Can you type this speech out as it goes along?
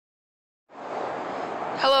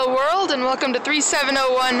Hello world, and welcome to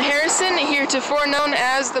 3701 Harrison, heretofore known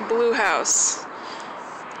as the Blue House.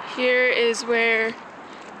 Here is where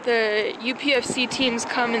the UPFC teams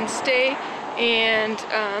come and stay, and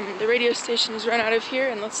the radio station is run out of here.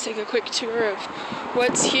 And let's take a quick tour of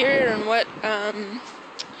what's here and what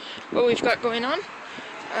we've got going on.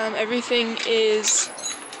 Everything is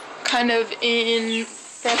kind of in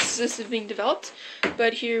process of being developed,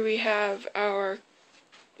 but here we have our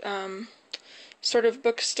sort of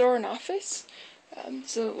bookstore and office.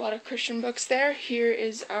 There's a lot of Christian books there. Here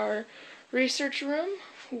is our research room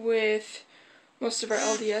with most of our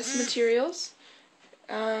LDS materials.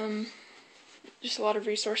 Just a lot of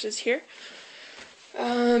resources here.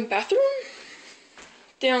 Bathroom.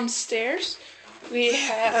 Downstairs we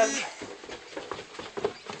have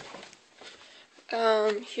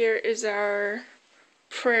here is our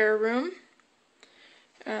prayer room.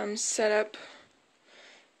 Set up,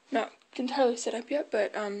 not entirely set up yet,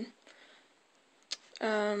 but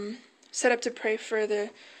set up to pray for the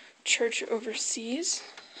church overseas.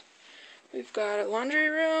 We've got a laundry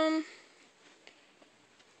room.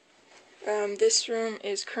 This room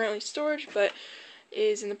is currently storage, but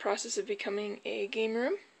is in the process of becoming a game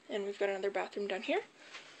room. And we've got another bathroom down here.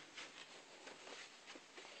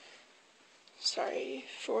 Sorry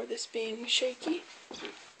for this being shaky.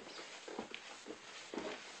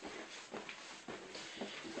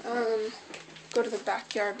 Go to the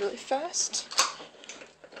backyard really fast.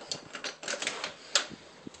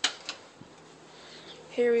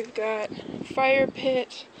 Here we've got fire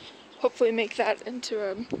pit. Hopefully make that into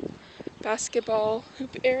a basketball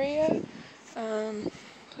hoop area.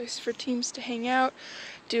 Place for teams to hang out.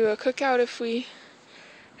 Do a cookout if we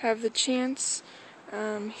have the chance.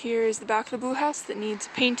 Here is the back of the Blue House that needs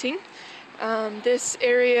painting. This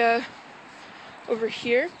area over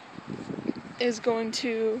here is going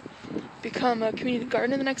to become a community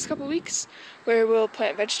garden in the next couple weeks, where we'll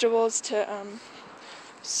plant vegetables to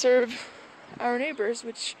serve our neighbors,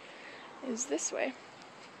 which is this way.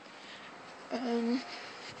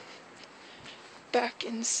 Back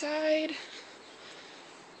inside,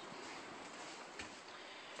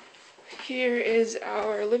 here is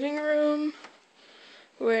our living room,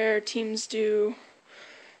 where teams do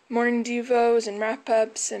morning devos and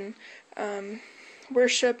wrap-ups and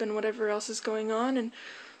worship and whatever else is going on, and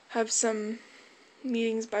have some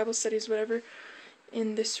meetings, Bible studies, whatever,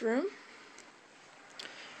 in this room.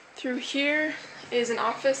 Through here is an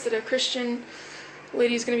office that a Christian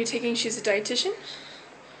lady is going to be taking. She's a dietitian.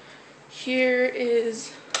 Here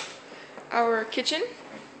is our kitchen.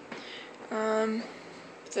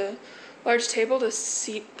 It's a large table to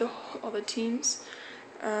seat all the teams.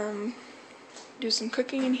 Do some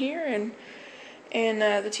cooking in here, and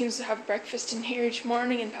the teams will have breakfast in here each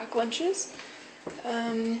morning and pack lunches.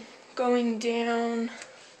 Going down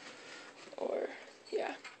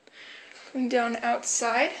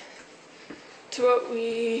outside to what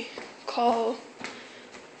we call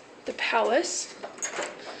the palace.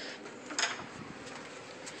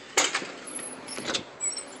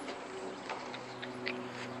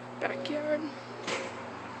 Backyard.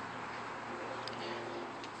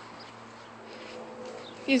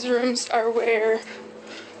 These rooms are where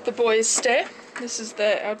the boys stay. This is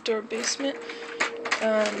the outdoor basement.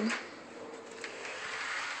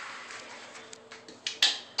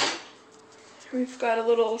 We've got a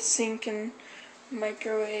little sink and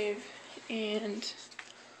microwave and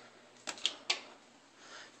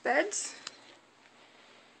beds.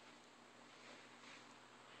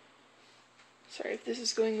 Sorry if this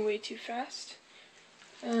is going way too fast.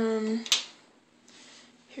 Here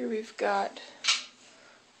we've got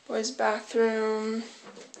boys' bathroom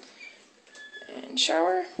and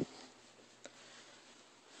shower.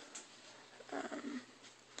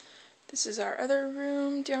 This is our other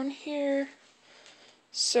room down here.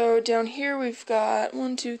 So down here we've got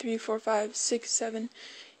 1, 2, 3, 4, 5, 6, 7,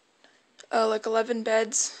 like 11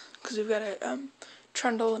 beds, because we've got a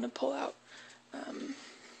trundle and a pull-out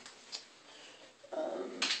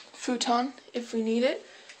futon if we need it,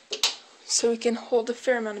 so we can hold a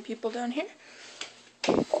fair amount of people down here.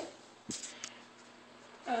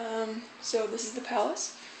 So this is the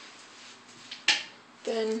palace.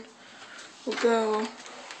 Then we'll go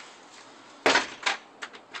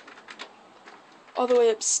all the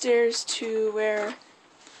way upstairs to where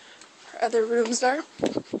our other rooms are.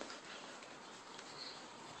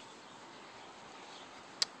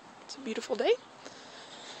 It's a beautiful day.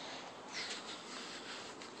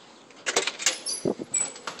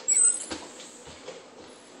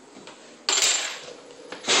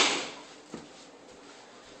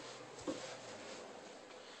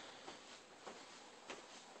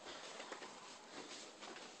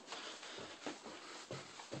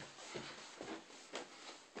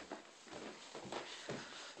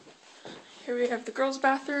 Here we have the girls'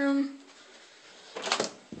 bathroom,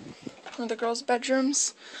 one of the girls'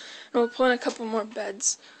 bedrooms, and we'll pull in a couple more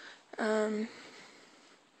beds. Yeah,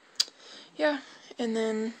 and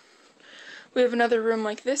then we have another room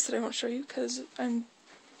like this that I won't show you because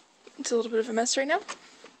it's a little bit of a mess right now.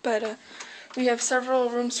 But we have several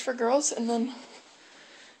rooms for girls, and then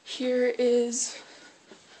here is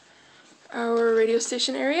our radio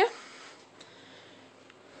station area.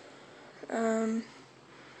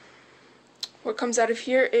 What comes out of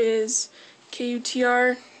here is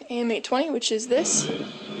KUTR AM 820, which is this. This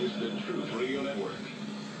is the Truth Radio Network.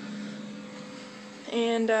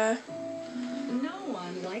 And no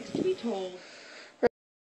one likes to be told.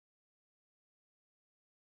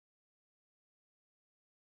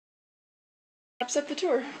 Wraps up the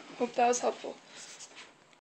tour. Hope that was helpful.